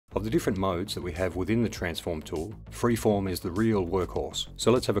Of the different modes that we have within the Transform tool, Freeform is the real workhorse. So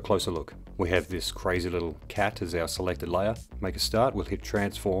let's have a closer look. We have this crazy little cat as our selected layer. Make a start, we'll hit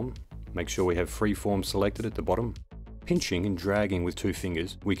Transform. Make sure we have Freeform selected at the bottom. Pinching and dragging with 2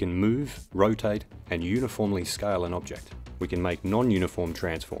 fingers, we can move, rotate, and uniformly scale an object. We can make non-uniform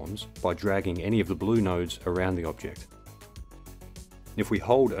transforms by dragging any of the blue nodes around the object. If we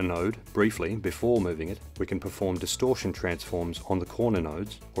hold a node briefly before moving it, we can perform distortion transforms on the corner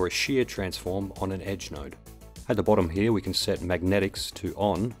nodes or a shear transform on an edge node. At the bottom here we can set magnetics to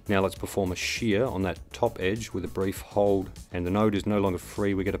on. Now let's perform a shear on that top edge with a brief hold, and the node is no longer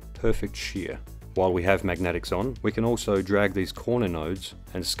free, we get a perfect shear. While we have magnetics on, we can also drag these corner nodes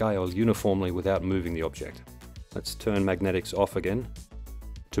and scale uniformly without moving the object. Let's turn magnetics off again.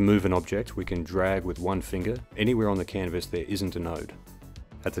 To move an object, we can drag with 1 finger anywhere on the canvas there isn't a node.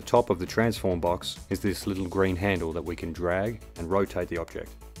 At the top of the transform box is this little green handle that we can drag and rotate the object.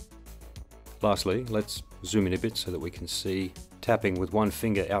 Lastly, let's zoom in a bit so that we can see tapping with 1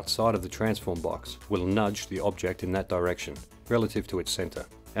 finger outside of the transform box will nudge the object in that direction relative to its center.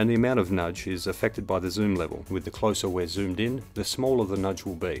 And the amount of nudge is affected by the zoom level. With the closer we're zoomed in, the smaller the nudge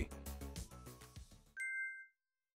will be.